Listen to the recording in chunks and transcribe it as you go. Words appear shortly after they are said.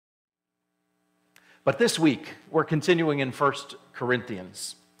But this week, we're continuing in 1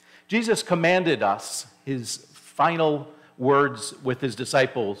 Corinthians. Jesus commanded us, his final words with his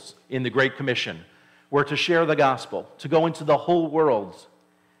disciples in the Great Commission were to share the gospel, to go into the whole world,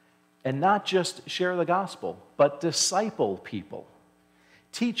 and not just share the gospel, but disciple people.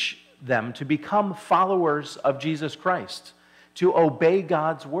 Teach them to become followers of Jesus Christ, to obey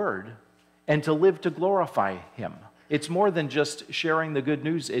God's word, and to live to glorify him. It's more than just sharing the good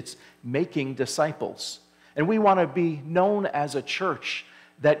news, it's making disciples. And we want to be known as a church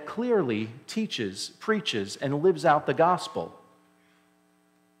that clearly teaches, preaches, and lives out the gospel.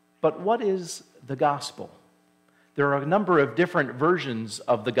 But what is the gospel? There are a number of different versions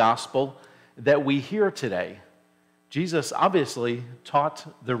of the gospel that we hear today. Jesus obviously taught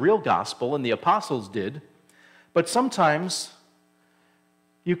the real gospel, and the apostles did, but sometimes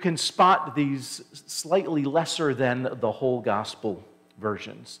you can spot these slightly lesser than the whole gospel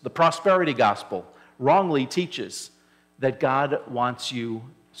versions. The prosperity gospel wrongly teaches that God wants you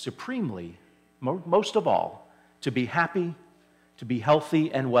supremely, most of all, to be happy, to be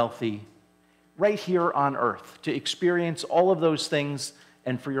healthy and wealthy, right here on earth, to experience all of those things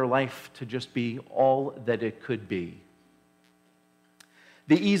and for your life to just be all that it could be.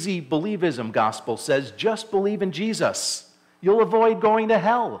 The easy believism gospel says, just believe in Jesus. You'll avoid going to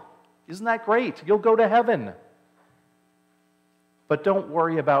hell. Isn't that great? You'll go to heaven. But don't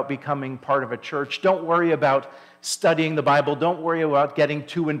worry about becoming part of a church. Don't worry about studying the Bible. Don't worry about getting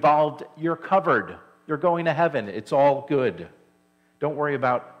too involved. You're covered. You're going to heaven. It's all good. Don't worry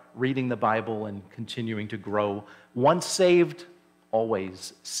about reading the Bible and continuing to grow. Once saved,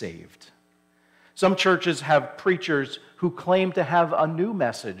 always saved. Some churches have preachers who claim to have a new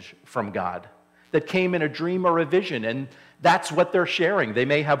message from God that came in a dream or a vision, and that's what they're sharing. They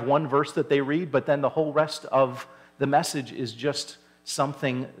may have one verse that they read, but then the whole rest of the message is just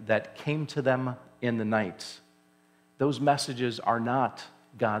something that came to them in the night. Those messages are not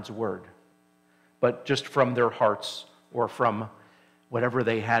God's word, but just from their hearts or from whatever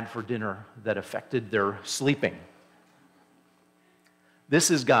they had for dinner that affected their sleeping. This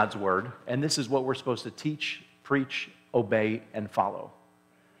is God's word, and this is what we're supposed to teach, preach, obey, and follow.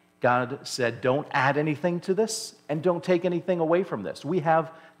 God said, don't add anything to this, and don't take anything away from this. We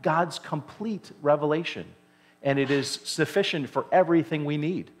have God's complete revelation, and it is sufficient for everything we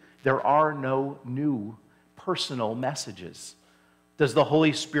need. There are no new personal messages. Does the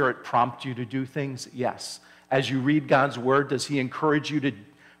Holy Spirit prompt you to do things? Yes. As you read God's word, does he encourage you to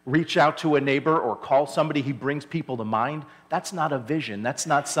reach out to a neighbor or call somebody? He brings people to mind. That's not a vision. That's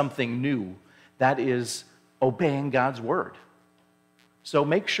not something new. That is obeying God's word. So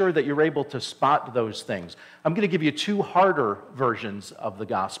make sure that you're able to spot those things. I'm going to give you two harder versions of the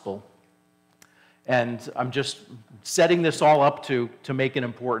gospel. And I'm just setting this all up to make an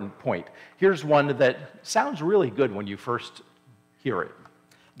important point. Here's one that sounds really good when you first hear it.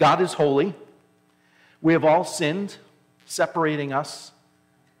 God is holy. We have all sinned, separating us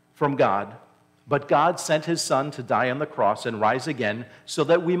from God. But God sent his Son to die on the cross and rise again so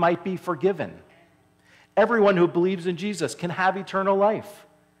that we might be forgiven. Everyone who believes in Jesus can have eternal life.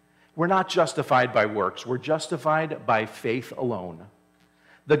 We're not justified by works. We're justified by faith alone.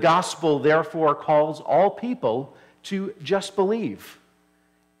 The gospel, therefore, calls all people to just believe.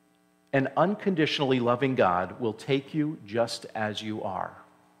 An unconditionally loving God will take you just as you are.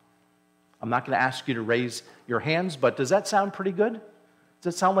 I'm not going to ask you to raise your hands, but does that sound pretty good?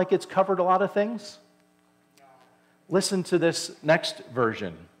 Does it sound like it's covered a lot of things? Listen to this next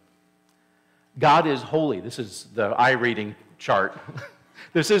version. God is holy. This is the eye reading chart.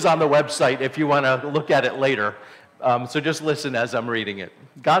 This is on the website if you want to look at it later. So just listen as I'm reading it.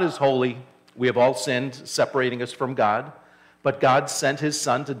 God is holy. We have all sinned, separating us from God. But God sent his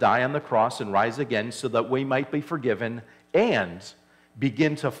Son to die on the cross and rise again so that we might be forgiven and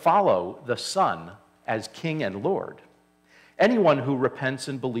begin to follow the Son as King and Lord. Anyone who repents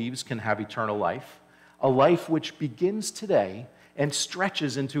and believes can have eternal life, a life which begins today and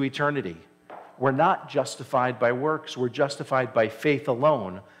stretches into eternity. We're not justified by works, we're justified by faith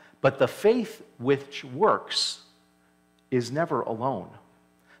alone, but the faith which works is never alone.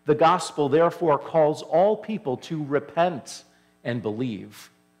 The gospel, therefore, calls all people to repent and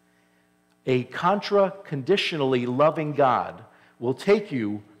believe. A contra-conditionally loving God will take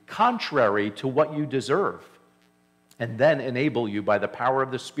you contrary to what you deserve and then enable you by the power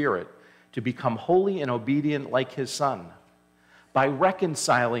of the Spirit to become holy and obedient like his Son. By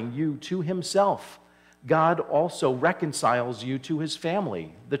reconciling you to himself, God also reconciles you to his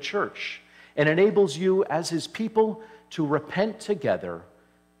family, the church, and enables you as his people to repent together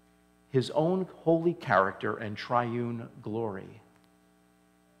his own holy character and triune glory.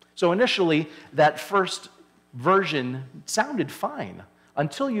 So initially, that first version sounded fine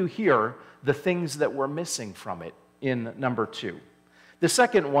until you hear the things that were missing from it in number 2. The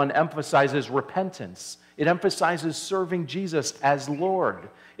second one emphasizes repentance. It emphasizes serving Jesus as Lord.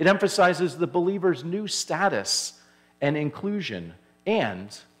 It emphasizes the believer's new status and inclusion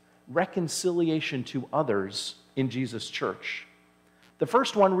and reconciliation to others in Jesus' church. The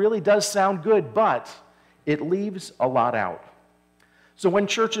first one really does sound good, but it leaves a lot out. So when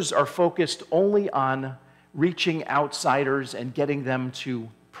churches are focused only on reaching outsiders and getting them to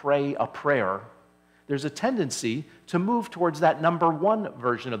pray a prayer, there's a tendency to move towards that number 1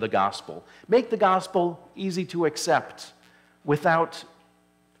 version of the gospel. Make the gospel easy to accept without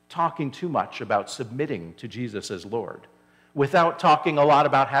talking too much about submitting to Jesus as Lord, without talking a lot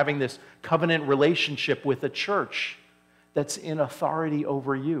about having this covenant relationship with a church that's in authority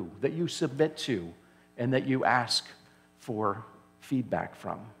over you, that you submit to, and that you ask for feedback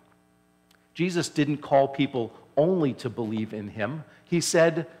from. Jesus didn't call people only to believe in him. He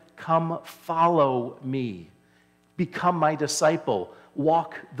said, "Come follow me. Become my disciple.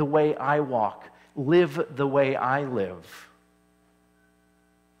 Walk the way I walk. Live the way I live."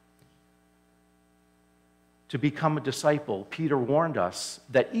 To become a disciple, Peter warned us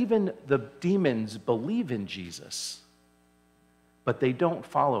that even the demons believe in Jesus, but they don't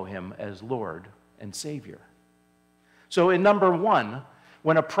follow him as Lord and Savior. So in number 1,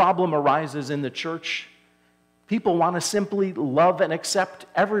 when a problem arises in the church, people want to simply love and accept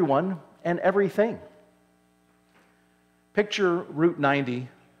everyone and everything. Picture Route 90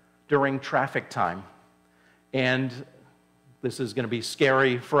 during traffic time. And this is going to be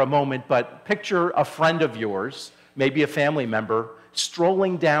scary for a moment, but picture a friend of yours, maybe a family member,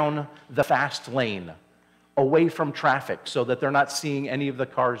 strolling down the fast lane away from traffic so that they're not seeing any of the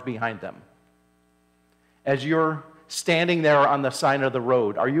cars behind them. As you're standing there on the side of the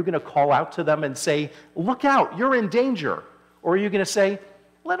road, are you going to call out to them and say, "Look out, you're in danger"? Or are you going to say,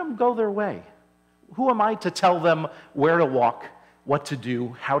 "Let them go their way"? Who am I to tell them where to walk, what to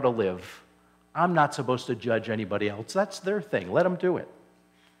do, how to live? I'm not supposed to judge anybody else. That's their thing. Let them do it.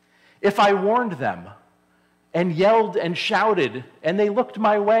 If I warned them and yelled and shouted, and they looked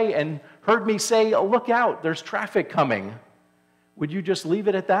my way and heard me say, "Look out, there's traffic coming," would you just leave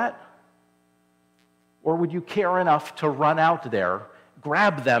it at that? Or would you care enough to run out there,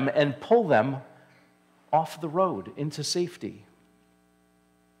 grab them, and pull them off the road into safety?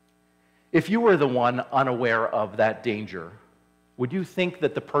 If you were the one unaware of that danger, would you think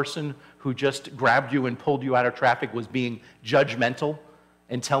that the person who just grabbed you and pulled you out of traffic was being judgmental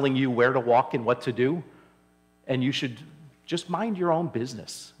and telling you where to walk and what to do? And you should just mind your own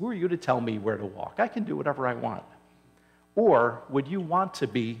business. Who are you to tell me where to walk? I can do whatever I want. Or would you want to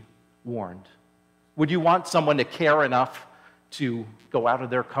be warned? Would you want someone to care enough to go out of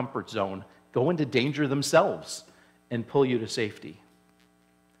their comfort zone, go into danger themselves, and pull you to safety?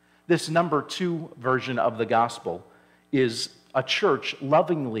 This number 2 version of the gospel is a church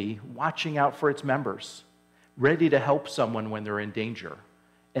lovingly watching out for its members, ready to help someone when they're in danger.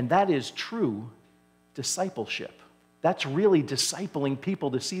 And that is true discipleship. That's really discipling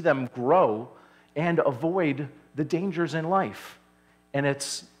people to see them grow and avoid the dangers in life. And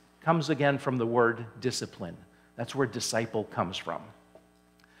it comes again from the word discipline. That's where disciple comes from.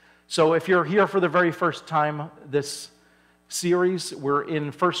 So if you're here for the very first time this series, we're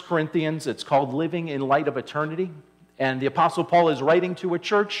in 1 Corinthians. It's called Living in Light of Eternity. And the Apostle Paul is writing to a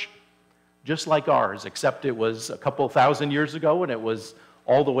church just like ours, except it was a couple thousand years ago and it was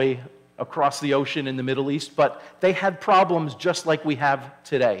all the way across the ocean in the Middle East. But they had problems just like we have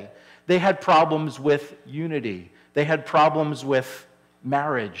today. They had problems with unity. They had problems with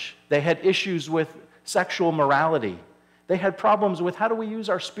marriage. They had issues with sexual morality. They had problems with how do we use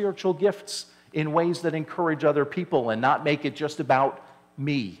our spiritual gifts in ways that encourage other people and not make it just about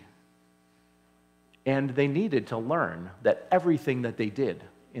me. And they needed to learn that everything that they did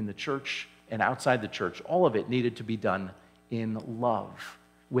in the church and outside the church, all of it needed to be done in love,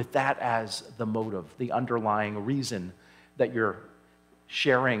 with that as the motive, the underlying reason that you're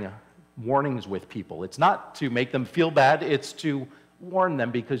sharing warnings with people. It's not to make them feel bad, it's to warn them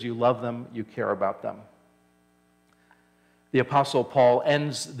because you love them, you care about them. The Apostle Paul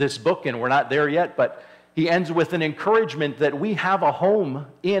ends this book, and we're not there yet, but he ends with an encouragement that we have a home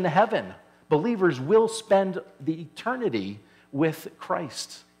in heaven. Believers will spend the eternity with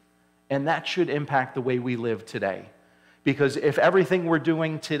Christ, and that should impact the way we live today. Because if everything we're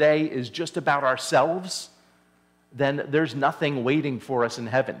doing today is just about ourselves, then there's nothing waiting for us in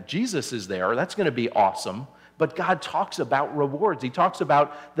heaven. Jesus is there, that's going to be awesome. But God talks about rewards. He talks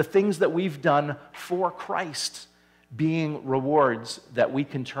about the things that we've done for Christ, being rewards that we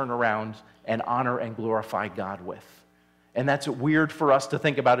can turn around and honor and glorify God with. And that's weird for us to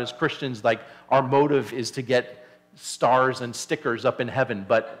think about as Christians, like our motive is to get stars and stickers up in heaven.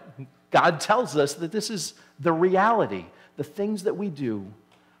 But God tells us that this is the reality. The things that we do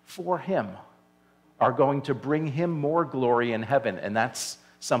for Him are going to bring Him more glory in heaven. And that's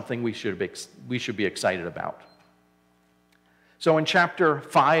something we should be excited about. So in chapter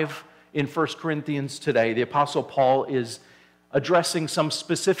 5 in 1 Corinthians today, the Apostle Paul is addressing some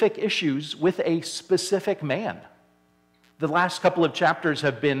specific issues with a specific man. The last couple of chapters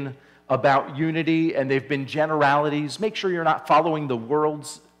have been about unity, and they've been generalities. Make sure you're not following the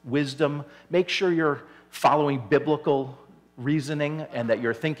world's wisdom. Make sure you're following biblical reasoning and that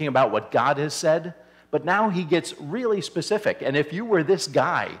you're thinking about what God has said. But now he gets really specific. And if you were this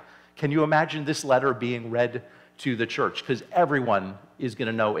guy, can you imagine this letter being read to the church? Because everyone is going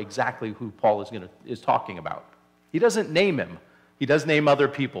to know exactly who Paul is talking about. He doesn't name him. He does name other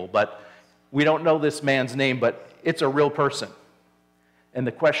people, but we don't know this man's name, but it's a real person. And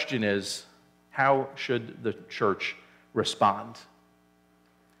the question is, how should the church respond?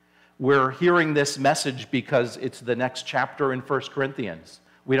 We're hearing this message because it's the next chapter in 1 Corinthians.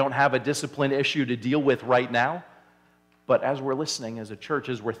 We don't have a discipline issue to deal with right now, but as we're listening as a church,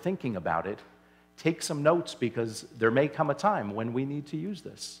 as we're thinking about it, take some notes, because there may come a time when we need to use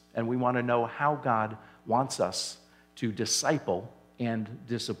this, and we want to know how God wants us to disciple and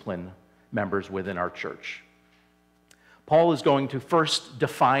discipline members within our church. Paul is going to first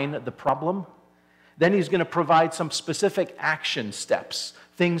define the problem. Then he's going to provide some specific action steps,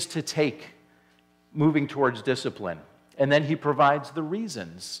 things to take moving towards discipline. And then he provides the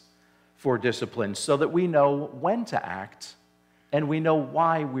reasons for discipline so that we know when to act and we know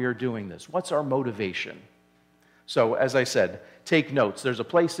why we are doing this. What's our motivation? So, as I said, take notes. There's a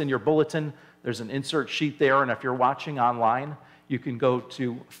place in your bulletin. There's an insert sheet there. And if you're watching online, you can go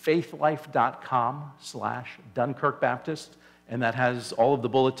to faithlife.com/Dunkirk Baptist, and that has all of the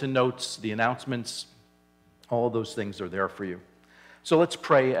bulletin notes, the announcements, all of those things are there for you. So let's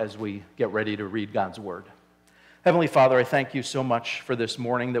pray as we get ready to read God's Word. Heavenly Father, I thank you so much for this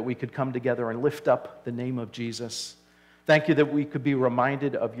morning that we could come together and lift up the name of Jesus. Thank you that we could be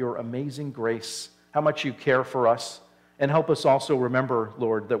reminded of your amazing grace, how much you care for us, and help us also remember,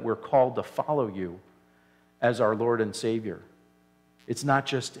 Lord, that we're called to follow you as our Lord and Savior. It's not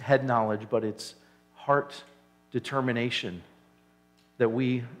just head knowledge, but it's heart determination that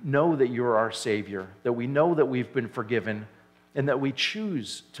we know that you're our Savior, that we know that we've been forgiven, and that we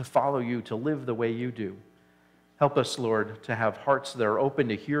choose to follow you, to live the way you do. Help us, Lord, to have hearts that are open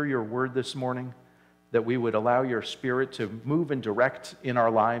to hear your word this morning, that we would allow your Spirit to move and direct in our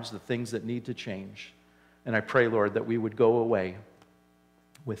lives the things that need to change. And I pray, Lord, that we would go away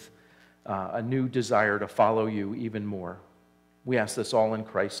with a new desire to follow you even more. We ask this all in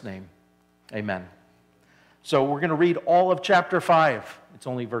Christ's name. Amen. So we're going to read all of chapter 5. It's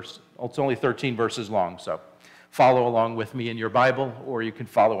only 13 verses long, so follow along with me in your Bible, or you can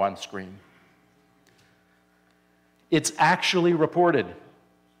follow on screen. It's actually reported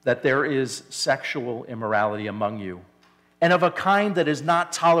that there is sexual immorality among you, and of a kind that is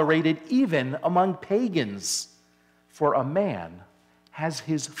not tolerated even among pagans. For a man has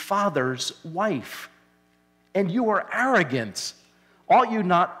his father's wife, and you are arrogant. Ought you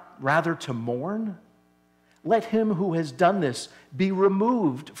not rather to mourn? Let him who has done this be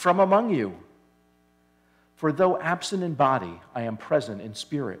removed from among you. For though absent in body, I am present in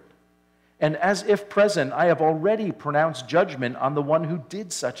spirit. And as if present, I have already pronounced judgment on the one who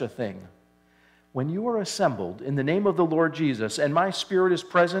did such a thing. When you are assembled in the name of the Lord Jesus, and my spirit is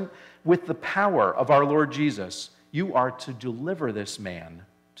present with the power of our Lord Jesus, you are to deliver this man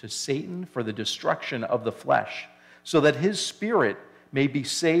to Satan for the destruction of the flesh, so that his spirit may be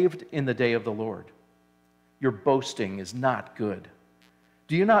saved in the day of the Lord. Your boasting is not good.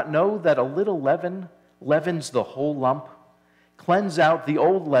 Do you not know that a little leaven leavens the whole lump? Cleanse out the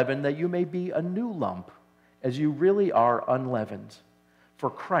old leaven, that you may be a new lump, as you really are unleavened.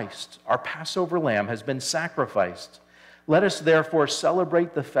 For Christ, our Passover lamb, has been sacrificed. Let us therefore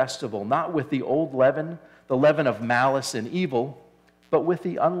celebrate the festival, not with the old leaven, the leaven of malice and evil, but with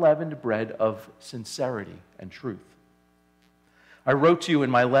the unleavened bread of sincerity and truth. I wrote to you in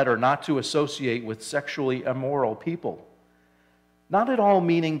my letter not to associate with sexually immoral people, not at all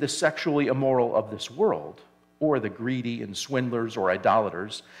meaning the sexually immoral of this world, or the greedy and swindlers or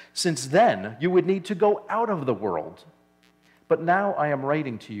idolaters, since then you would need to go out of the world. But now I am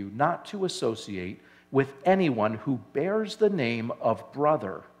writing to you not to associate with anyone who bears the name of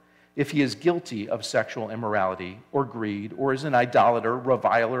brother, if he is guilty of sexual immorality or greed, or is an idolater,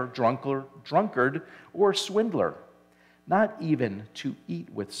 reviler, drunkard, or swindler. not even to eat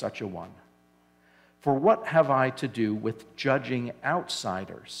with such a one. For what have I to do with judging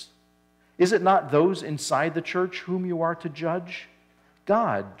outsiders? Is it not those inside the church whom you are to judge?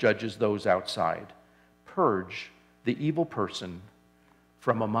 God judges those outside. Purge the evil person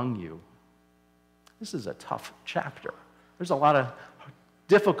from among you. This is a tough chapter. There's a lot of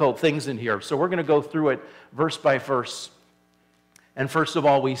difficult things in here, so we're going to go through it verse by verse. And first of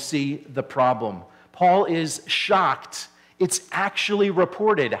all, we see the problem. Paul is shocked. It's actually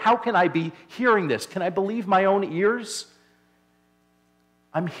reported. How can I be hearing this? Can I believe my own ears?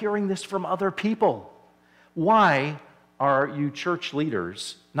 I'm hearing this from other people. Why are you church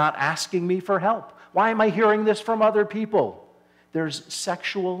leaders not asking me for help? Why am I hearing this from other people? There's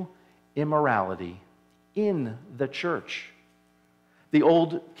sexual immorality in the church. The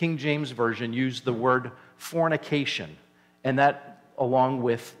old King James Version used the word fornication, and that, along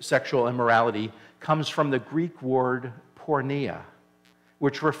with sexual immorality, comes from the Greek word porneia,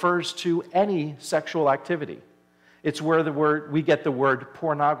 which refers to any sexual activity. It's where we get the word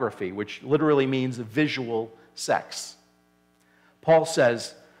pornography, which literally means visual sex. Paul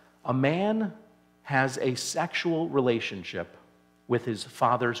says, a man has a sexual relationship with his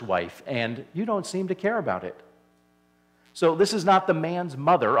father's wife, and you don't seem to care about it. So this is not the man's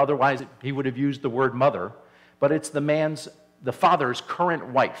mother, otherwise he would have used the word mother, but it's the father's current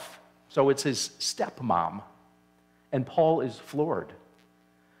wife. So it's his stepmom. And Paul is floored.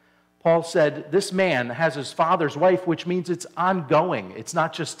 Paul said, this man has his father's wife, which means it's ongoing. It's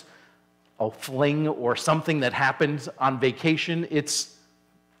not just a fling or something that happens on vacation. It's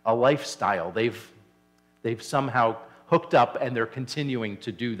a lifestyle. They've somehow hooked up, and they're continuing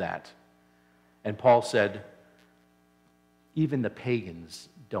to do that. And Paul said, even the pagans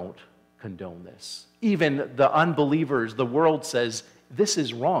don't condone this. Even the unbelievers, the world says, this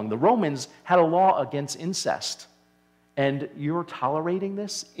is wrong. The Romans had a law against incest, and you're tolerating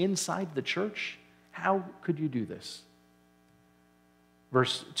this inside the church? How could you do this?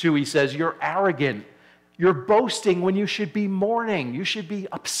 Verse 2, he says, you're arrogant. You're boasting when you should be mourning. You should be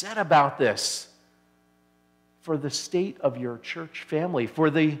upset about this. For the state of your church family, for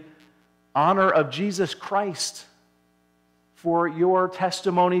the honor of Jesus Christ, for your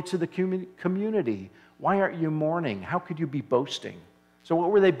testimony to the community. Why aren't you mourning? How could you be boasting? So what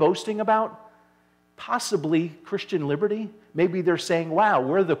were they boasting about? Possibly Christian liberty. Maybe they're saying, wow,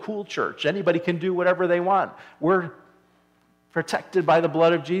 we're the cool church. Anybody can do whatever they want. We're protected by the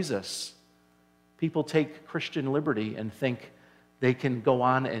blood of Jesus. People take Christian liberty and think they can go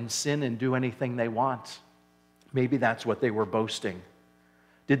on and sin and do anything they want. Maybe that's what they were boasting.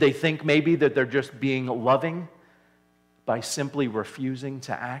 Did they think maybe that they're just being loving by simply refusing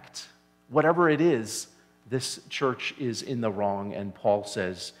to act? Whatever it is, this church is in the wrong, and Paul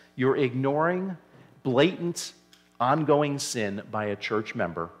says, you're ignoring blatant, ongoing sin by a church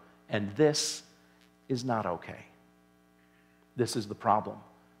member, and this is not okay. This is the problem.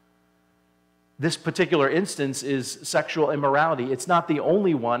 This particular instance is sexual immorality. It's not the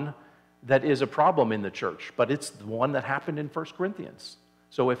only one that is a problem in the church, but it's the one that happened in 1 Corinthians.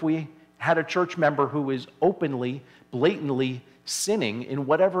 So if we had a church member who is openly, blatantly sinning in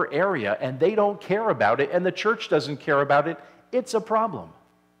whatever area, and they don't care about it, and the church doesn't care about it, it's a problem.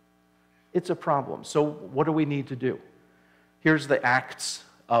 It's a problem. So what do we need to do? Here's the acts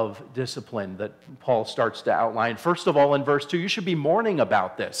of discipline that Paul starts to outline. First of all, in verse 2, you should be mourning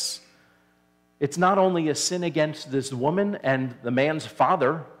about this. It's not only a sin against this woman and the man's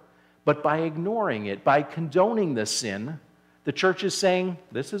father, but by ignoring it, by condoning the sin, the church is saying,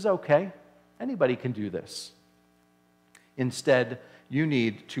 this is okay. Anybody can do this. Instead, you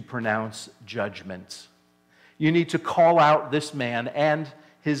need to pronounce judgment. You need to call out this man and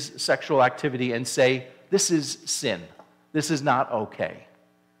his sexual activity and say, this is sin. This is not okay.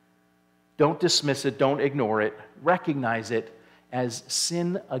 Don't dismiss it. Don't ignore it. Recognize it as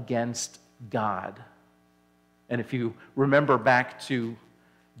sin against God. And if you remember back to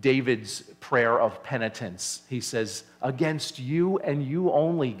David's prayer of penitence, he says, against you and you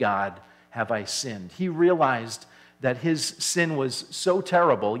only, God, have I sinned. He realized that his sin was so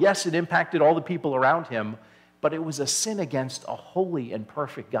terrible. Yes, it impacted all the people around him, but it was a sin against a holy and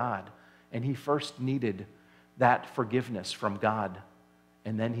perfect God. And he first needed that forgiveness from God,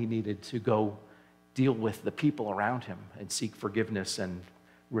 and then he needed to go deal with the people around him and seek forgiveness and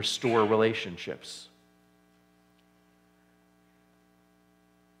restore relationships.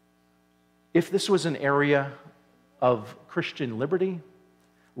 If this was an area of Christian liberty,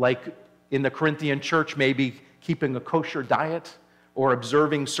 like in the Corinthian church, maybe keeping a kosher diet or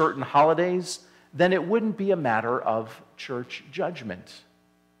observing certain holidays, then it wouldn't be a matter of church judgment.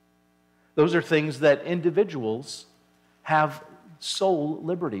 Those are things that individuals have soul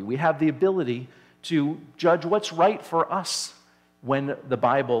liberty. We have the ability to judge what's right for us when the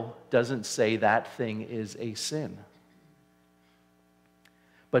Bible doesn't say that thing is a sin.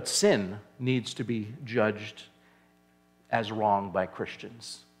 But sin needs to be judged as wrong by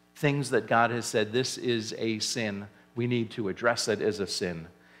Christians. Things that God has said, this is a sin, we need to address it as a sin.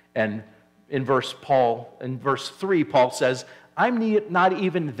 And in verse 3, Paul says, I'm not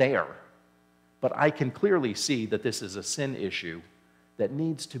even there, but I can clearly see that this is a sin issue that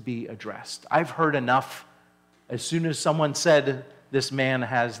needs to be addressed. I've heard enough. As soon as someone said this man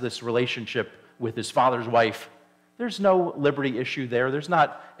has this relationship with his father's wife, there's no liberty issue there. There's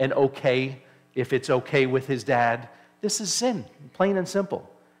not an okay if it's okay with his dad. This is sin, plain and simple,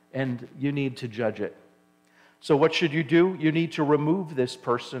 and you need to judge it. So what should you do? You need to remove this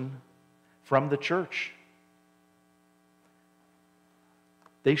person from the church.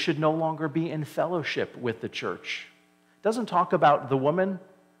 They should no longer be in fellowship with the church. It doesn't talk about the woman.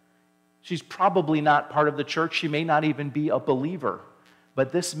 She's probably not part of the church. She may not even be a believer.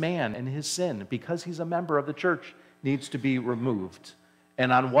 But this man and his sin, because he's a member of the church, needs to be removed.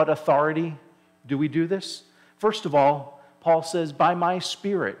 And on what authority do we do this? First of all, Paul says, by my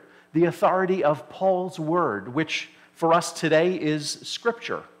Spirit, the authority of Paul's word, which for us today is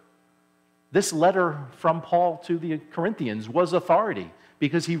Scripture. This letter from Paul to the Corinthians was authority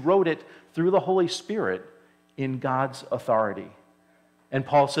because he wrote it through the Holy Spirit in God's authority. And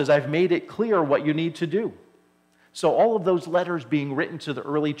Paul says, I've made it clear what you need to do. So all of those letters being written to the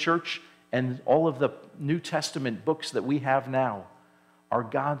early church and all of the New Testament books that we have now are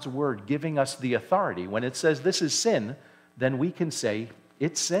God's word giving us the authority. When it says this is sin, then we can say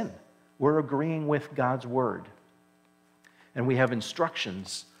it's sin. We're agreeing with God's word. And we have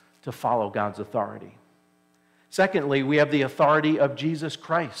instructions to follow God's authority. Secondly, we have the authority of Jesus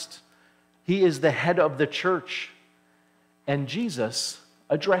Christ. He is the head of the church. And Jesus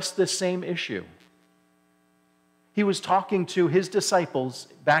addressed this same issue. He was talking to his disciples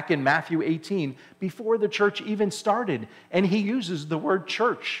back in Matthew 18 before the church even started, and he uses the word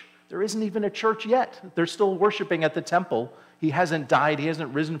church. There isn't even a church yet. They're still worshiping at the temple. He hasn't died. He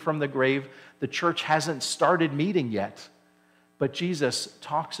hasn't risen from the grave. The church hasn't started meeting yet. But Jesus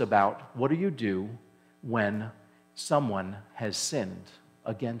talks about what do you do when someone has sinned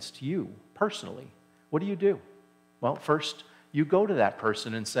against you personally? What do you do? Well, first, you go to that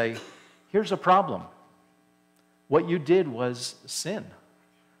person and say, here's a problem. What you did was sin,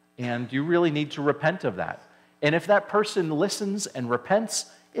 and you really need to repent of that. And if that person listens and repents,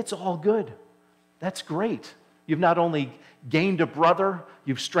 it's all good. That's great. You've not only gained a brother,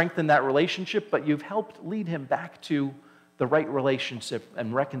 you've strengthened that relationship, but you've helped lead him back to the right relationship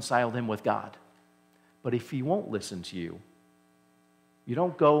and reconciled him with God. But if he won't listen to you, you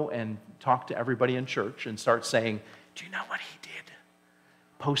don't go and talk to everybody in church and start saying, do you know what he did?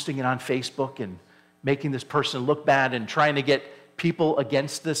 Posting it on Facebook and making this person look bad and trying to get people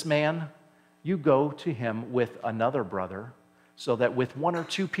against this man. You go to him with another brother so that with one or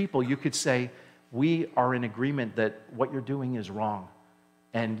two people you could say, we are in agreement that what you're doing is wrong.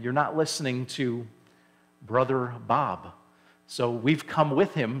 And you're not listening to Brother Bob. So we've come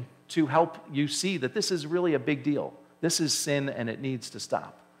with him to help you see that this is really a big deal. This is sin and it needs to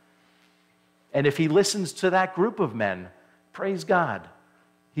stop. And if he listens to that group of men, praise God,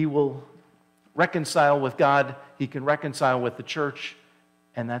 he will reconcile with God, he can reconcile with the church,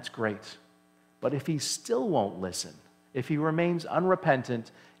 and that's great. But if he still won't listen, if he remains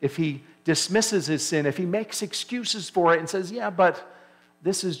unrepentant, if he dismisses his sin, if he makes excuses for it and says, yeah, but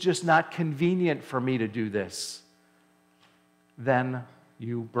this is just not convenient for me to do this, then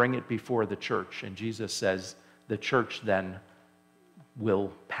you bring it before the church. And Jesus says the church then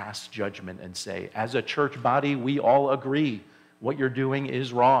will pass judgment and say, as a church body, we all agree what you're doing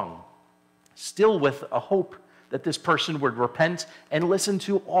is wrong. Still with a hope that this person would repent and listen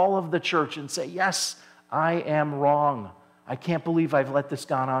to all of the church and say, yes, I am wrong. I can't believe I've let this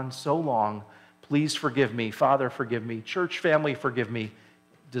go on so long. Please forgive me. Father, forgive me. Church family, forgive me.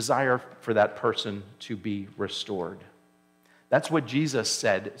 Desire for that person to be restored. That's what Jesus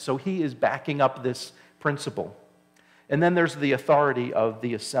said. So he is backing up this principle. And then there's the authority of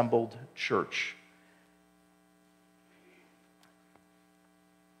the assembled church.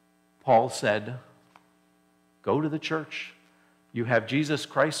 Paul said, go to the church. You have Jesus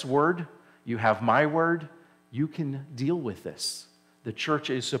Christ's word. You have my word. You can deal with this. The church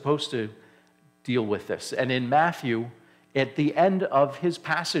is supposed to deal with this. And in Matthew, at the end of his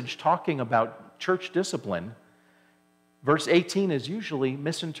passage talking about church discipline, verse 18 is usually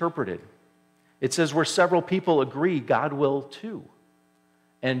misinterpreted. It says, where several people agree, God will too.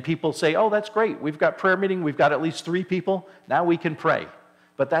 And people say, oh, that's great. We've got prayer meeting. We've got at least 3 people. Now we can pray.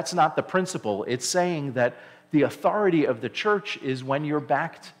 But that's not the principle. It's saying that the authority of the church is when you're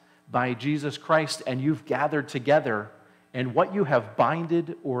backed by Jesus Christ and you've gathered together, and what you have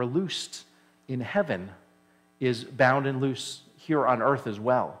binded or loosed in heaven is bound and loose here on earth as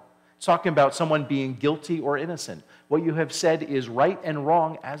well. It's talking about someone being guilty or innocent. What you have said is right and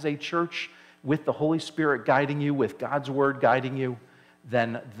wrong as a church, with the Holy Spirit guiding you, with God's word guiding you,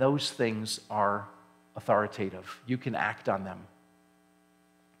 then those things are authoritative. You can act on them.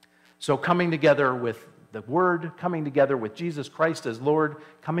 So coming together with the word, coming together with Jesus Christ as Lord,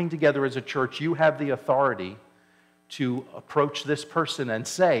 coming together as a church, you have the authority to approach this person and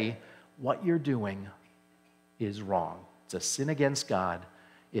say, what you're doing is wrong. It's a sin against God.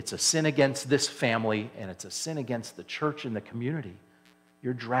 It's a sin against this family, and it's a sin against the church and the community.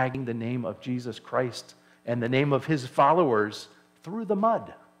 You're dragging the name of Jesus Christ and the name of his followers through the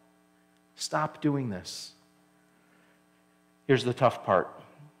mud. Stop doing this. Here's the tough part.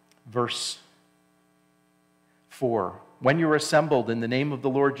 Verse 4. When you're assembled in the name of the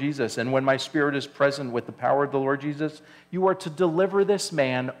Lord Jesus, and when my Spirit is present with the power of the Lord Jesus, you are to deliver this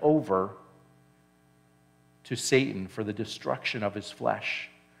man over to Satan for the destruction of his flesh,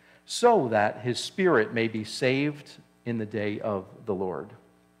 so that his spirit may be saved in the day of the Lord.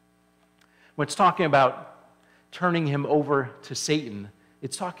 When it's talking about turning him over to Satan,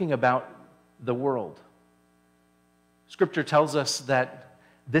 it's talking about the world. Scripture tells us that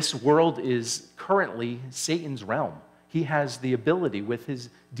this world is currently Satan's realm. He has the ability with his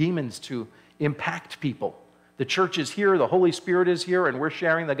demons to impact people. The church is here, the Holy Spirit is here, and we're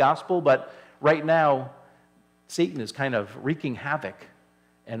sharing the gospel, but right now, Satan is kind of wreaking havoc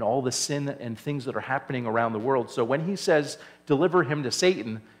and all the sin and things that are happening around the world. So when he says, deliver him to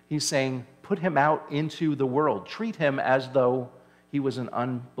Satan, he's saying, put him out into the world. Treat him as though he was an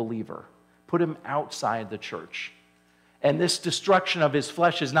unbeliever. Put him outside the church. And this destruction of his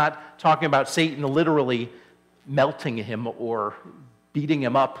flesh is not talking about Satan literally melting him or beating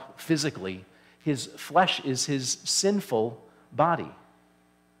him up physically. His flesh is his sinful body.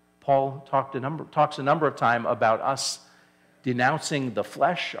 Paul talks a number of times about us denouncing the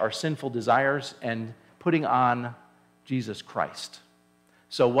flesh, our sinful desires, and putting on Jesus Christ.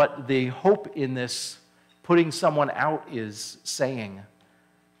 So what the hope in this putting someone out is saying,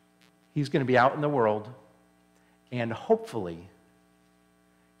 he's going to be out in the world, and hopefully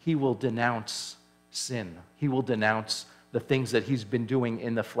he will denounce sin. He will denounce the things that he's been doing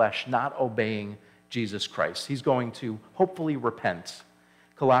in the flesh, not obeying Jesus Christ. He's going to hopefully repent.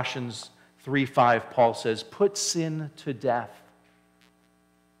 Colossians 3:5, Paul says, put sin to death.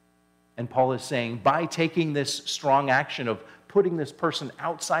 And Paul is saying, by taking this strong action of putting this person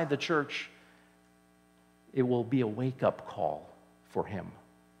outside the church, it will be a wake-up call for him.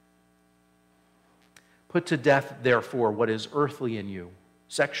 Put to death, therefore, what is earthly in you: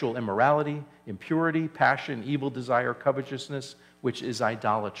 sexual immorality, impurity, passion, evil desire, covetousness, which is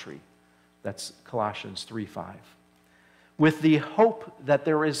idolatry. That's Colossians 3:5. With the hope that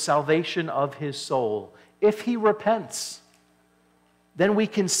there is salvation of his soul. If he repents, then we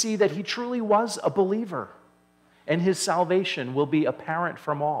can see that he truly was a believer, and his salvation will be apparent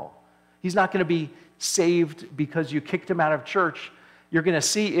from all. He's not going to be saved because you kicked him out of church. You're going to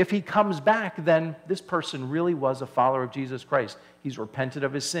see if he comes back, then this person really was a follower of Jesus Christ. He's repented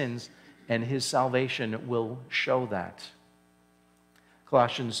of his sins, and his salvation will show that.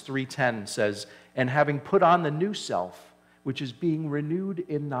 Colossians 3:10 says, and having put on the new self, which is being renewed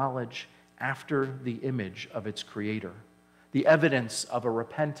in knowledge after the image of its creator. The evidence of a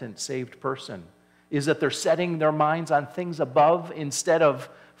repentant, saved person is that they're setting their minds on things above instead of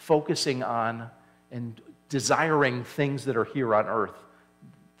focusing on and desiring things that are here on earth,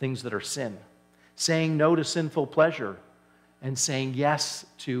 things that are sin. Saying no to sinful pleasure and saying yes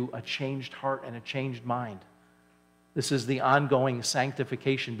to a changed heart and a changed mind. This is the ongoing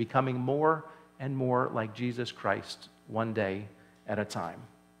sanctification, becoming more and more like Jesus Christ, one day at a time.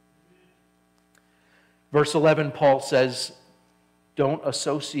 Verse 11, Paul says, don't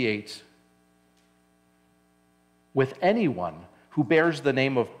associate with anyone who bears the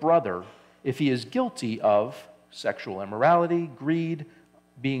name of brother if he is guilty of sexual immorality, greed,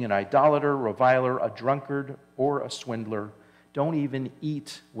 being an idolater, reviler, a drunkard, or a swindler. Don't even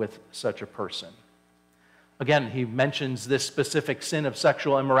eat with such a person. Again, he mentions this specific sin of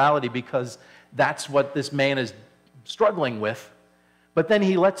sexual immorality because that's what this man is struggling with. But then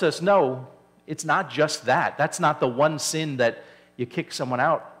he lets us know it's not just that. That's not the one sin that you kick someone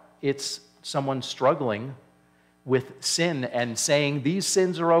out. It's someone struggling with sin and saying these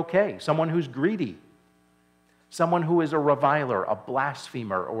sins are okay. Someone who's greedy. someone who is a reviler, a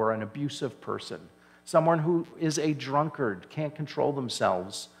blasphemer, or an abusive person, someone who is a drunkard, can't control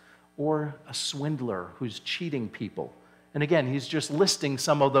themselves, or a swindler who's cheating people. And again, he's just listing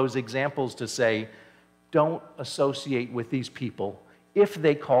some of those examples to say, don't associate with these people if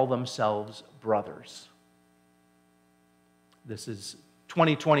they call themselves brothers. This is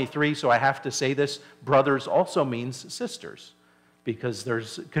 2023, so I have to say this. Brothers also means sisters, because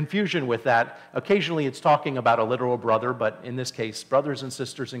there's confusion with that. Occasionally it's talking about a literal brother, but in this case, brothers and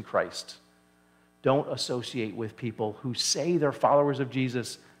sisters in Christ. Don't associate with people who say they're followers of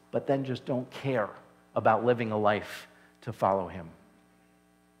Jesus, but then just don't care about living a life to follow him.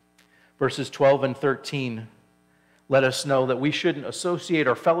 Verses 12 and 13 let us know that we shouldn't associate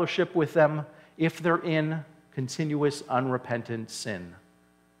our fellowship with them if they're in continuous unrepentant sin.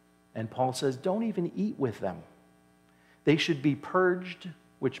 And Paul says, don't even eat with them. They should be purged,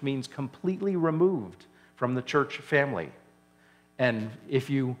 which means completely removed from the church family. And if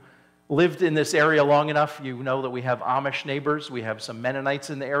you lived in this area long enough, you know that we have Amish neighbors. We have some Mennonites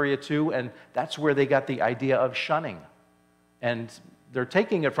in the area too, and that's where they got the idea of shunning. And they're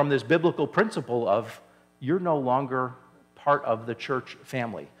taking it from this biblical principle of you're no longer part of the church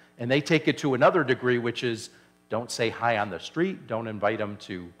family. And they take it to another degree, which is don't say hi on the street, don't invite them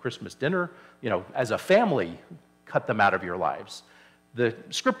to Christmas dinner. As a family, cut them out of your lives. The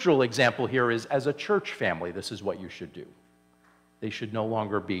scriptural example here is as a church family, this is what you should do. They should no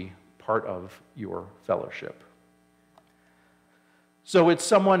longer be part of your fellowship. So it's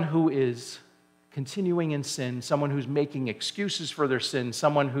someone who is continuing in sin, someone who's making excuses for their sin,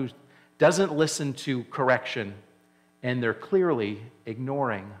 someone who doesn't listen to correction, and they're clearly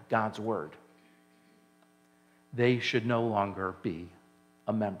ignoring God's word. They should no longer be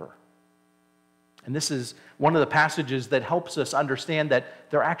a member. And this is one of the passages that helps us understand that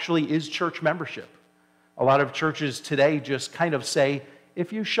there actually is church membership. A lot of churches today just kind of say,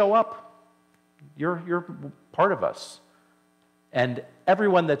 if you show up, you're part of us. And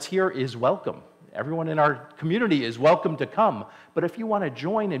everyone that's here is welcome. Everyone in our community is welcome to come. But if you want to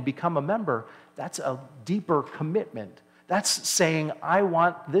join and become a member, that's a deeper commitment. That's saying, I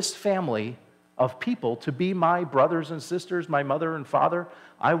want this family of people to be my brothers and sisters, my mother and father.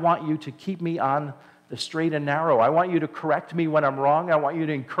 I want you to keep me on the straight and narrow. I want you to correct me when I'm wrong. I want you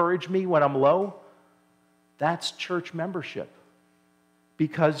to encourage me when I'm low. That's church membership.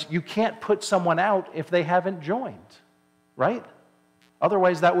 Because you can't put someone out if they haven't joined, right?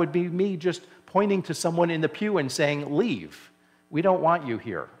 Otherwise, that would be me just pointing to someone in the pew and saying, leave. We don't want you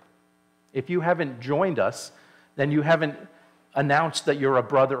here. If you haven't joined us, then you haven't announced that you're a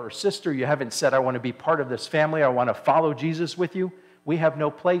brother or sister. You haven't said, I want to be part of this family. I want to follow Jesus with you. We have no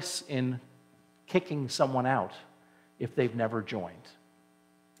place in kicking someone out if they've never joined.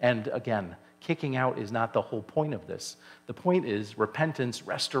 And again, kicking out is not the whole point of this. The point is repentance,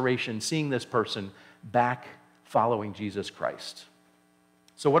 restoration, seeing this person back following Jesus Christ.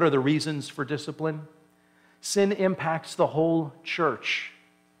 So what are the reasons for discipline? Sin impacts the whole church.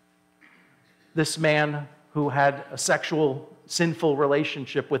 This man who had a sexual, sinful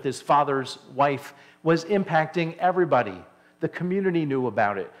relationship with his father's wife was impacting everybody. The community knew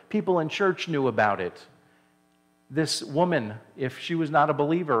about it. People in church knew about it. This woman, if she was not a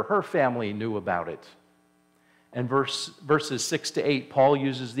believer, her family knew about it. And verses 6 to 8, Paul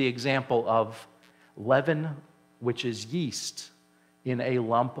uses the example of leaven, which is yeast, in a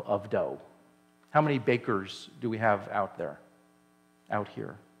lump of dough. How many bakers do we have out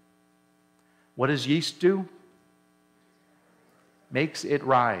here? What does yeast do? Makes it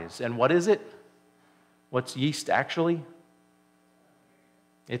rise. And what is it? What's yeast actually?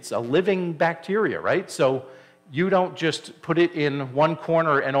 It's a living bacteria, right? So you don't just put it in one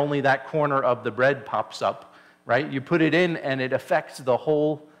corner and only that corner of the bread pops up, right? You put it in and it affects the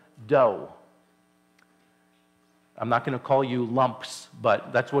whole dough. I'm not going to call you lumps,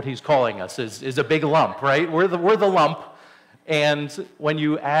 but that's what he's calling us, is a big lump, right? We're the lump, and when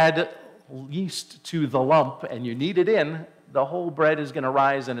you add yeast to the lump and you knead it in, the whole bread is going to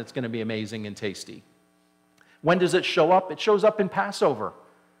rise and it's going to be amazing and tasty. When does it show up? It shows up in Passover,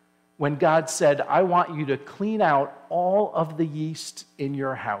 when God said, I want you to clean out all of the yeast in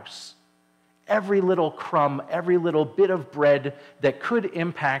your house. Every little crumb, every little bit of bread that could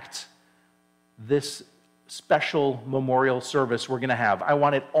impact this special memorial service we're going to have. I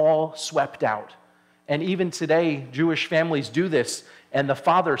want it all swept out. And even today, Jewish families do this, and the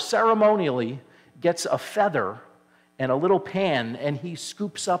father ceremonially gets a feather and a little pan, and he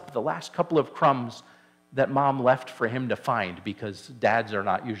scoops up the last couple of crumbs that mom left for him to find, because dads are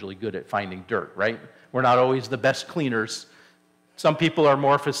not usually good at finding dirt, right? We're not always the best cleaners. Some people are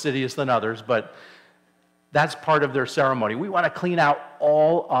more fastidious than others, but That's part of their ceremony. We want to clean out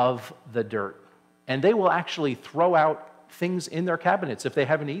all of the dirt. And they will actually throw out things in their cabinets if they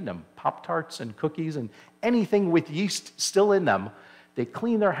haven't eaten them. Pop-Tarts and cookies and anything with yeast still in them. They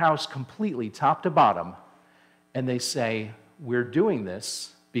clean their house completely, top to bottom. And they say, we're doing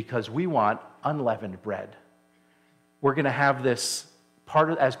this because we want unleavened bread. We're going to have this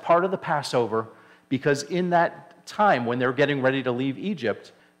as part of the Passover, because in that time when they're getting ready to leave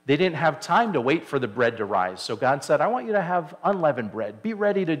Egypt, they didn't have time to wait for the bread to rise. So God said, I want you to have unleavened bread. Be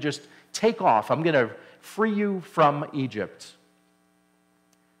ready to just take off. I'm going to free you from Egypt.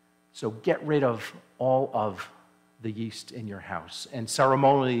 So get rid of all of the yeast in your house, and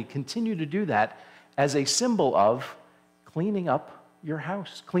ceremonially continue to do that as a symbol of cleaning up your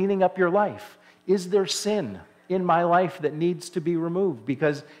house, cleaning up your life. Is there sin in my life that needs to be removed?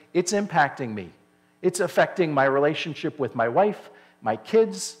 Because it's impacting me. It's affecting my relationship with my wife, my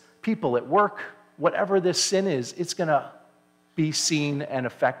kids, people at work. Whatever this sin is, it's going to be seen and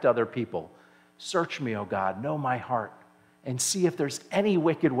affect other people. Search me, O God, know my heart, and see if there's any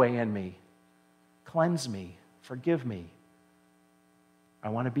wicked way in me. Cleanse me, forgive me. I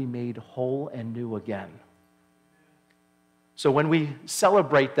want to be made whole and new again. So when we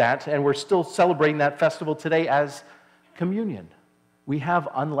celebrate that, and we're still celebrating that festival today as communion, we have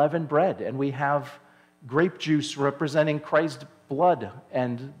unleavened bread, and we have grape juice representing Christ's blood,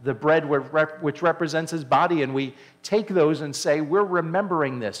 and the bread which represents his body, and we take those and say, we're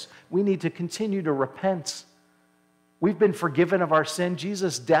remembering this. We need to continue to repent. We've been forgiven of our sin.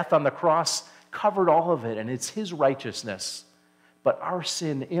 Jesus' death on the cross covered all of it, and it's his righteousness. But our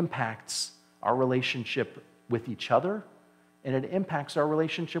sin impacts our relationship with each other, and it impacts our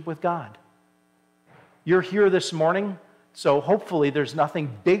relationship with God. You're here this morning, so hopefully there's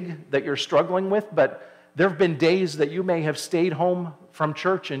nothing big that you're struggling with, but there have been days that you may have stayed home from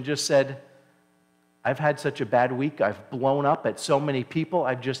church and just said, I've had such a bad week. I've blown up at so many people.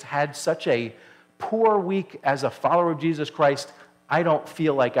 I've just had such a poor week as a follower of Jesus Christ. I don't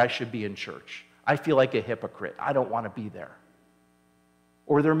feel like I should be in church. I feel like a hypocrite. I don't want to be there.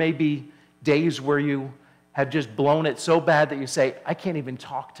 Or there may be days where you have just blown it so bad that you say, I can't even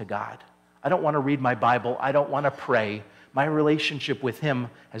talk to God. I don't want to read my Bible. I don't want to pray. My relationship with him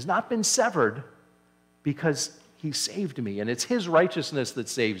has not been severed because he saved me, and it's his righteousness that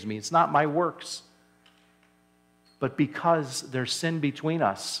saves me. It's not my works. But because there's sin between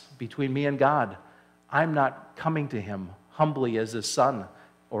us, between me and God, I'm not coming to him humbly as his son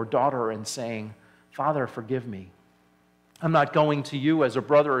or daughter and saying, Father, forgive me. I'm not going to you as a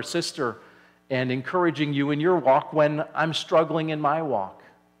brother or sister and encouraging you in your walk when I'm struggling in my walk.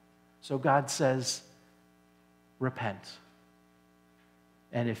 So God says, repent.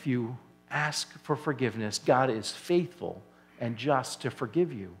 And if you ask for forgiveness, God is faithful and just to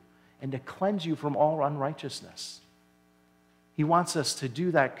forgive you and to cleanse you from all unrighteousness. He wants us to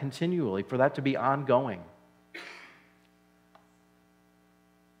do that continually, for that to be ongoing.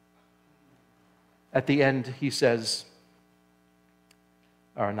 At the end, he says,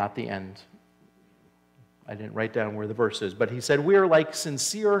 or not the end, I didn't write down where the verse is, but he said, we are like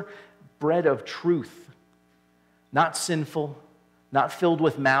sincere bread of truth, not sinful, not filled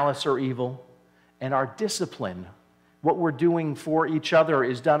with malice or evil, and our discipline, what we're doing for each other,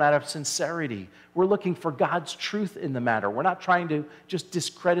 is done out of sincerity. We're looking for God's truth in the matter. We're not trying to just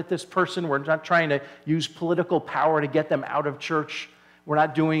discredit this person. We're not trying to use political power to get them out of church. We're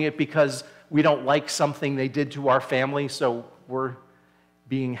not doing it because we don't like something they did to our family, so we're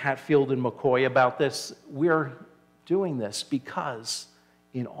being Hatfield and McCoy about this. We're doing this because,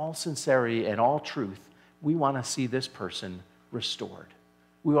 in all sincerity and all truth, we want to see this person restored.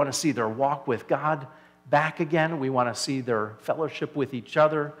 We want to see their walk with God back again. We want to see their fellowship with each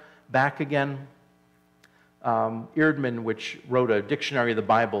other back again. Eerdman, which wrote a dictionary of the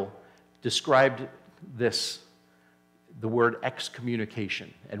Bible, described this, the word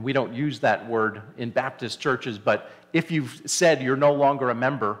excommunication. And we don't use that word in Baptist churches, but if you've said you're no longer a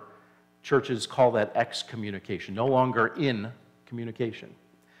member, churches call that excommunication, no longer in communication.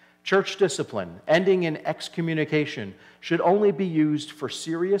 Church discipline, ending in excommunication, should only be used for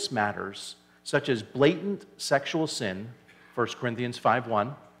serious matters such as blatant sexual sin, 1 Corinthians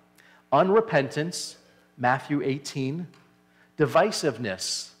 5:1, unrepentance, Matthew 18,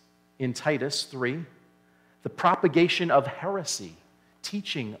 divisiveness in Titus 3, the propagation of heresy,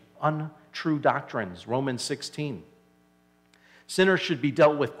 teaching untrue doctrines, Romans 16. Sinners should be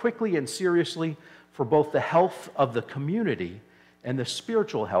dealt with quickly and seriously for both the health of the community and the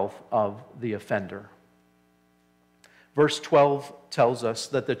spiritual health of the offender. Verse 12 tells us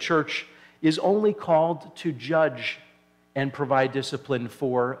that the church is only called to judge and provide discipline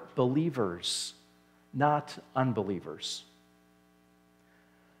for believers, not unbelievers.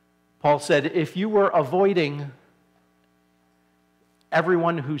 Paul said, if you were avoiding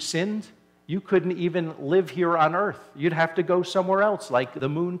everyone who sinned, you couldn't even live here on earth. You'd have to go somewhere else, like the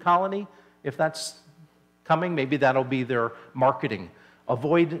moon colony, if that's coming. Maybe that'll be their marketing.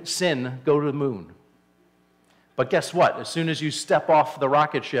 Avoid sin, go to the moon. But guess what? As soon as you step off the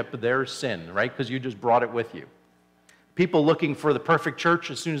rocket ship, there's sin, right? Because you just brought it with you. People looking for the perfect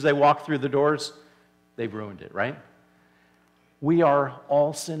church, as soon as they walk through the doors, they've ruined it, right? We are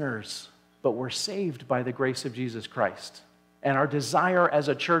all sinners, but we're saved by the grace of Jesus Christ. And our desire as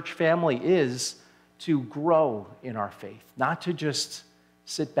a church family is to grow in our faith, not to just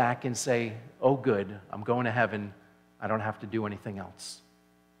sit back and say, oh good, I'm going to heaven, I don't have to do anything else.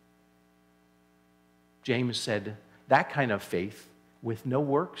 James said, that kind of faith with no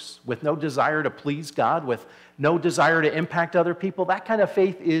works, with no desire to please God, with no desire to impact other people, that kind of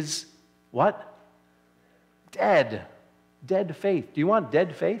faith is what? Dead. Dead faith. Do you want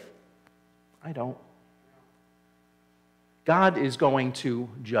dead faith? I don't. God is going to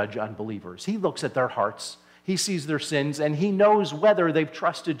judge unbelievers. He looks at their hearts, he sees their sins, and he knows whether they've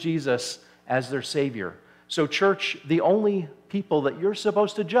trusted Jesus as their Savior. So, church, the only people that you're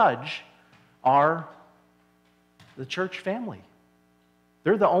supposed to judge are the church family.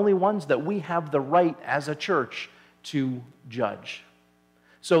 They're the only ones that we have the right as a church to judge.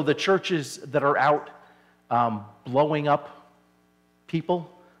 So the churches that are out blowing up people,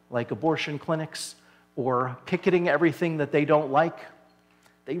 like abortion clinics, or picketing everything that they don't like,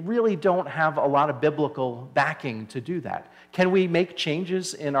 they really don't have a lot of biblical backing to do that. Can we make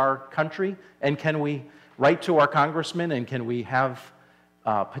changes in our country? And can we write to our congressmen? And can we have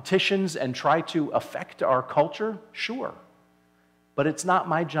petitions and try to affect our culture? Sure. But it's not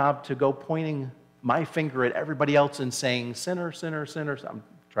my job to go pointing my finger at everybody else and saying, sinner, sinner, sinner. I'm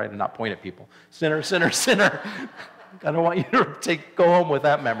trying to not point at people. Sinner, sinner, sinner. I don't want you to go home with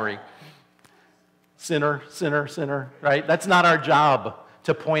that memory. Sinner, sinner, sinner, right? That's not our job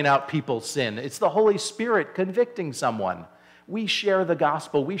to point out people's sin. It's the Holy Spirit convicting someone. We share the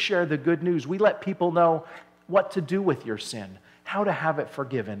gospel. We share the good news. We let people know what to do with your sin, how to have it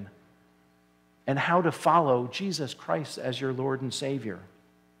forgiven, and how to follow Jesus Christ as your Lord and Savior.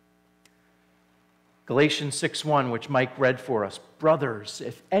 Galatians 6:1, which Mike read for us, brothers,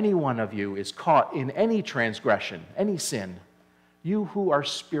 if any one of you is caught in any transgression, any sin, you who are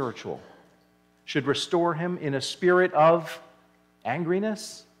spiritual should restore him in a spirit of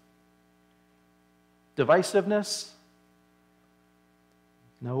angriness, divisiveness,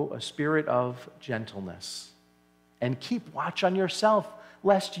 no, a spirit of gentleness. And keep watch on yourself,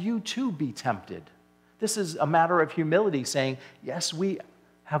 lest you too be tempted. This is a matter of humility, saying, yes, we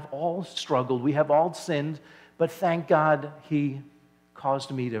have all struggled, we have all sinned, but thank God he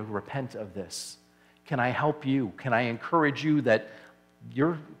caused me to repent of this. Can I help you? Can I encourage you that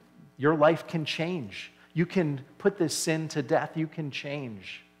your life can change? You can put this sin to death. You can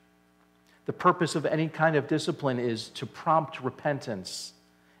change. The purpose of any kind of discipline is to prompt repentance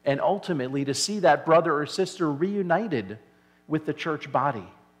and ultimately to see that brother or sister reunited with the church body.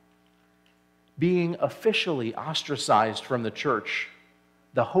 Being officially ostracized from the church,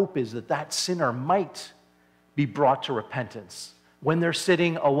 the hope is that that sinner might be brought to repentance. When they're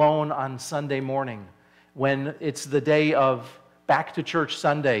sitting alone on Sunday morning, when it's the day of back to church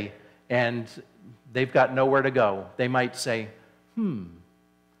Sunday and they've got nowhere to go, they might say,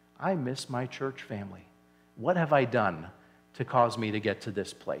 I miss my church family. What have I done to cause me to get to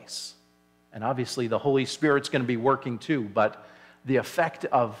this place? And obviously the Holy Spirit's going to be working too, but the effect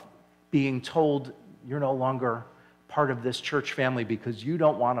of being told you're no longer part of this church family because you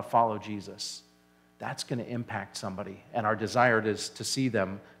don't want to follow Jesus, that's going to impact somebody, and our desire is to see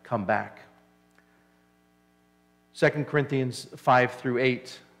them come back. 2 Corinthians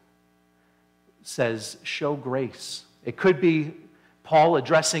 5-8 says, show grace. It could be Paul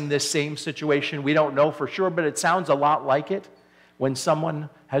addressing this same situation. We don't know for sure, but it sounds a lot like it. When someone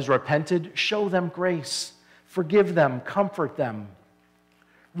has repented, show them grace. Forgive them, comfort them.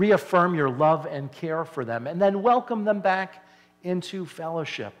 Reaffirm your love and care for them, and then welcome them back into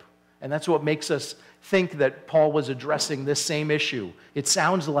fellowship. And that's what makes us think that Paul was addressing this same issue. It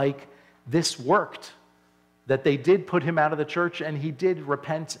sounds like this worked, that they did put him out of the church and he did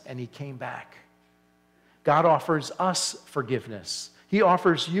repent and he came back. God offers us forgiveness. He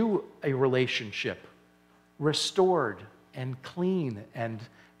offers you a relationship restored and clean and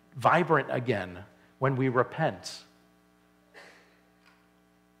vibrant again when we repent.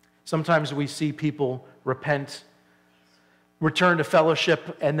 Sometimes we see people repent, return to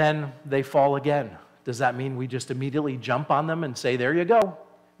fellowship, and then they fall again. Does that mean we just immediately jump on them and say, there you go,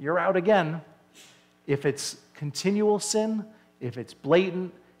 you're out again? If it's continual sin, if it's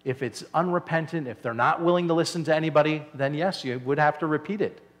blatant, if it's unrepentant, if they're not willing to listen to anybody, then yes, you would have to repeat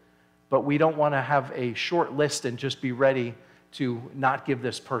it. But we don't want to have a short list and just be ready to not give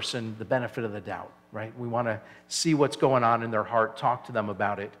this person the benefit of the doubt, right? We want to see what's going on in their heart, talk to them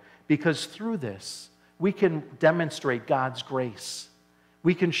about it, because through this, we can demonstrate God's grace.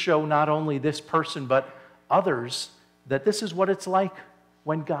 We can show not only this person, but others that this is what it's like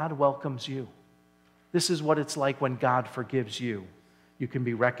when God welcomes you. This is what it's like when God forgives you. You can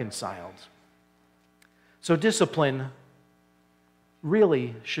be reconciled. So discipline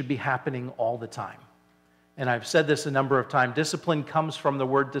really should be happening all the time. And I've said this a number of times. Discipline comes from the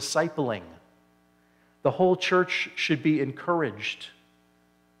word discipling. The whole church should be encouraged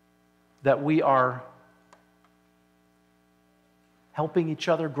that we are helping each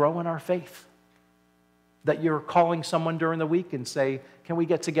other grow in our faith. That you're calling someone during the week and say, can we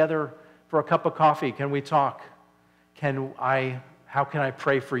get together for a cup of coffee? Can we talk? How can I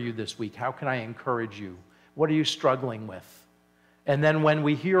pray for you this week? How can I encourage you? What are you struggling with? And then when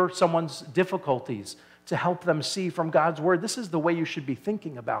we hear someone's difficulties, to help them see from God's word, this is the way you should be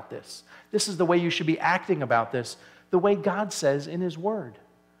thinking about this. This is the way you should be acting about this, the way God says in his word.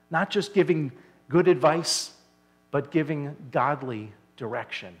 Not just giving good advice, but giving godly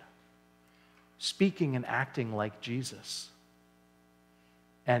direction. Speaking and acting like Jesus.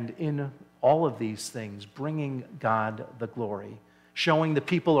 And in all of these things, bringing God the glory. Showing the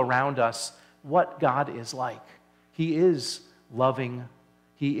people around us what God is like. He is loving.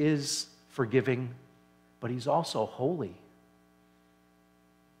 He is forgiving. But he's also holy.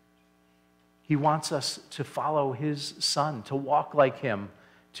 He wants us to follow his Son, to walk like him,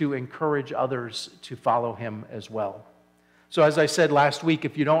 to encourage others to follow him as well. So as I said last week,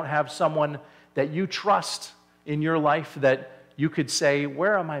 if you don't have someone that you trust in your life that you could say,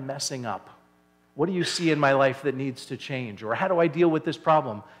 where am I messing up? What do you see in my life that needs to change? Or how do I deal with this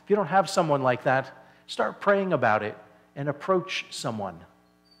problem? If you don't have someone like that, start praying about it and approach someone.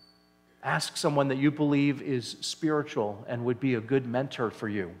 Ask someone that you believe is spiritual and would be a good mentor for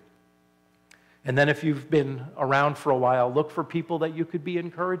you. And then if you've been around for a while, look for people that you could be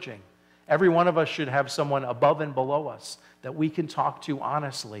encouraging. Every one of us should have someone above and below us that we can talk to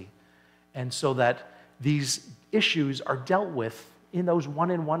honestly, and so that these issues are dealt with in those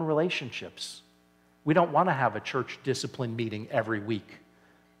one-on-one relationships. We don't want to have a church discipline meeting every week.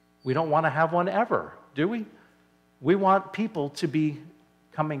 We don't want to have one ever, do we? We want people to be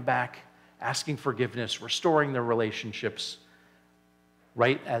coming back, asking forgiveness, restoring their relationships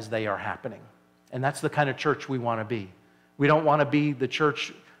right as they are happening. And that's the kind of church we want to be. We don't want to be the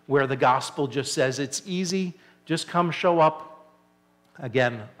church where the gospel just says it's easy, just come show up.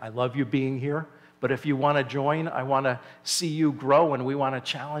 Again, I love you being here, but if you want to join, I want to see you grow, and we want to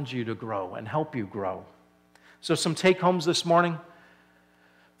challenge you to grow and help you grow. So some take-homes this morning.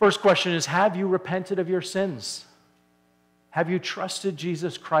 First question is, have you repented of your sins? Have you trusted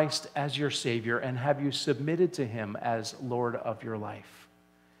Jesus Christ as your Savior, and have you submitted to him as Lord of your life?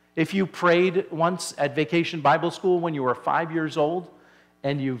 If you prayed once at Vacation Bible School when you were 5 years old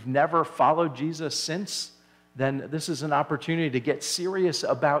and you've never followed Jesus since, then this is an opportunity to get serious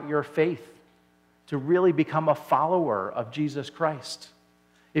about your faith, to really become a follower of Jesus Christ.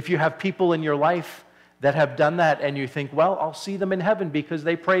 If you have people in your life that have done that and you think, well, I'll see them in heaven because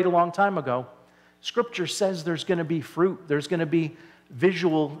they prayed a long time ago, Scripture says there's going to be fruit. There's going to be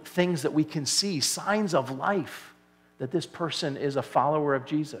visual things that we can see, signs of life, that this person is a follower of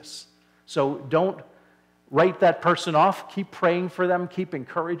Jesus. So don't write that person off. Keep praying for them. Keep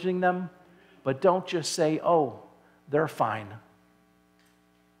encouraging them. But don't just say, oh, they're fine.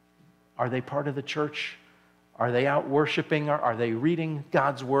 Are they part of the church? Are they out worshiping? Are they reading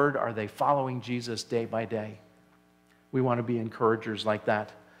God's word? Are they following Jesus day by day? We want to be encouragers like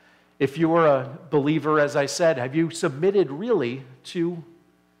that. If you are a believer, as I said, have you submitted really to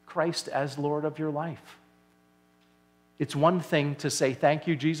Christ as Lord of your life? It's one thing to say, thank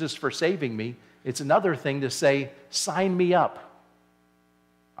you, Jesus, for saving me. It's another thing to say, sign me up.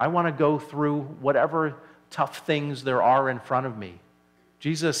 I want to go through whatever tough things there are in front of me.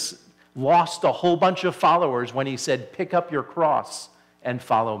 Jesus lost a whole bunch of followers when he said, pick up your cross and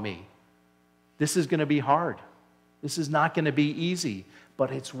follow me. This is going to be hard. This is not going to be easy,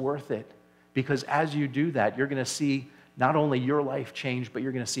 but it's worth it. Because as you do that, you're going to see not only your life change, but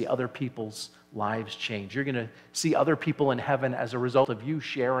you're going to see other people's lives change. You're going to see other people in heaven as a result of you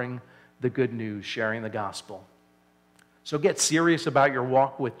sharing the good news, sharing the gospel. So get serious about your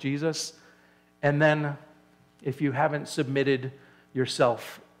walk with Jesus. And then if you haven't submitted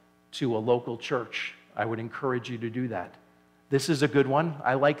yourself to a local church, I would encourage you to do that. This is a good one.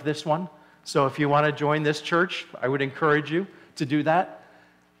 I like this one. So if you want to join this church, I would encourage you to do that.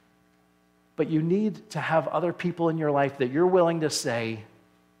 But you need to have other people in your life that you're willing to say,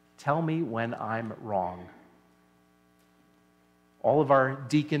 tell me when I'm wrong. All of our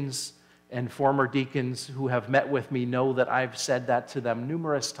deacons and former deacons who have met with me know that I've said that to them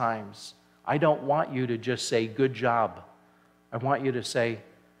numerous times. I don't want you to just say, good job. I want you to say,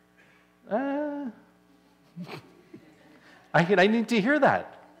 I need to hear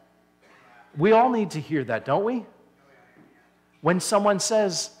that. We all need to hear that, don't we? When someone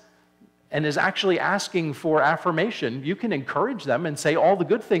says and is actually asking for affirmation, you can encourage them and say all the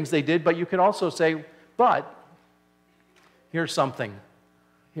good things they did, but you can also say, but here's something.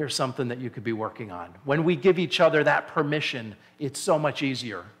 Here's something that you could be working on. When we give each other that permission, it's so much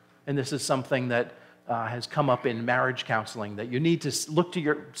easier. And this is something that has come up in marriage counseling, that you need to look to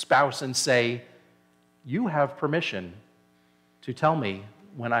your spouse and say, you have permission to tell me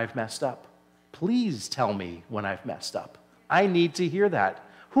when I've messed up. Please tell me when I've messed up. I need to hear that.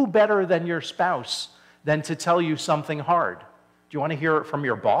 Who better than your spouse than to tell you something hard? Do you want to hear it from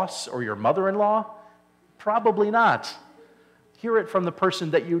your boss or your mother-in-law? Probably not. Hear it from the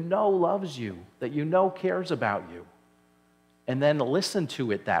person that you know loves you, that you know cares about you. And then listen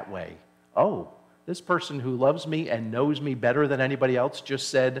to it that way. Oh, this person who loves me and knows me better than anybody else just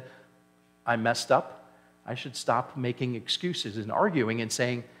said, I messed up. I should stop making excuses and arguing and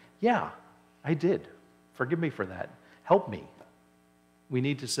saying, yeah, I did. Forgive me for that. Help me. We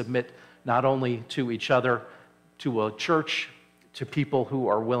need to submit not only to each other, to a church, to people who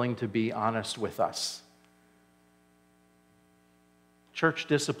are willing to be honest with us. Church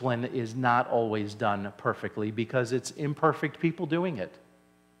discipline is not always done perfectly because it's imperfect people doing it.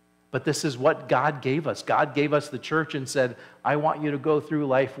 But this is what God gave us. God gave us the church and said, I want you to go through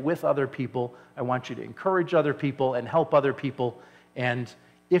life with other people. I want you to encourage other people and help other people. And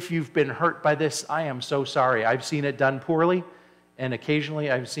if you've been hurt by this, I am so sorry. I've seen it done poorly, and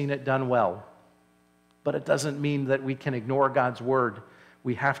occasionally I've seen it done well. But it doesn't mean that we can ignore God's word.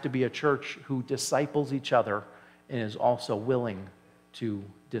 We have to be a church who disciples each other and is also willing to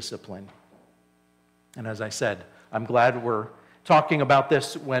discipline. And as I said, I'm glad we're talking about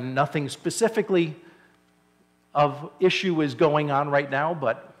this when nothing specifically of issue is going on right now,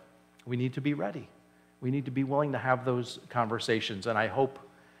 but we need to be ready. We need to be willing to have those conversations, and I hope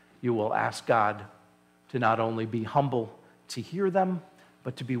you will ask God to not only be humble to hear them,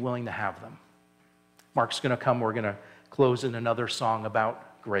 but to be willing to have them. Mark's going to come. We're going to close in another song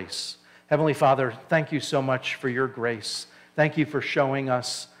about grace. Heavenly Father, thank you so much for your grace. Thank you for showing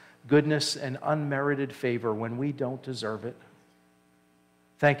us goodness and unmerited favor when we don't deserve it.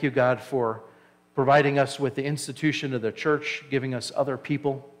 Thank you, God, for providing us with the institution of the church, giving us other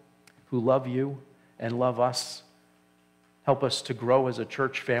people who love you and love us. Help us to grow as a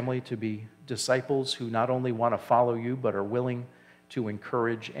church family, to be disciples who not only want to follow you, but are willing to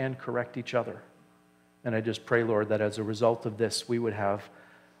encourage and correct each other. And I just pray, Lord, that as a result of this, we would have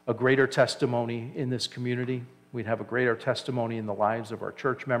a greater testimony in this community. We'd have a greater testimony in the lives of our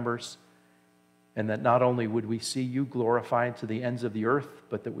church members. And that not only would we see you glorified to the ends of the earth,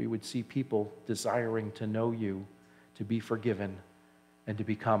 but that we would see people desiring to know you, to be forgiven, and to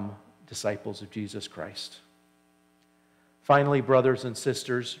become disciples of Jesus Christ. Finally, brothers and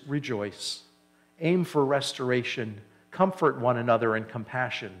sisters, rejoice. Aim for restoration. Comfort one another in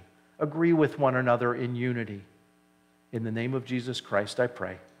compassion. Agree with one another in unity. In the name of Jesus Christ, I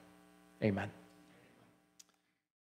pray. Amen.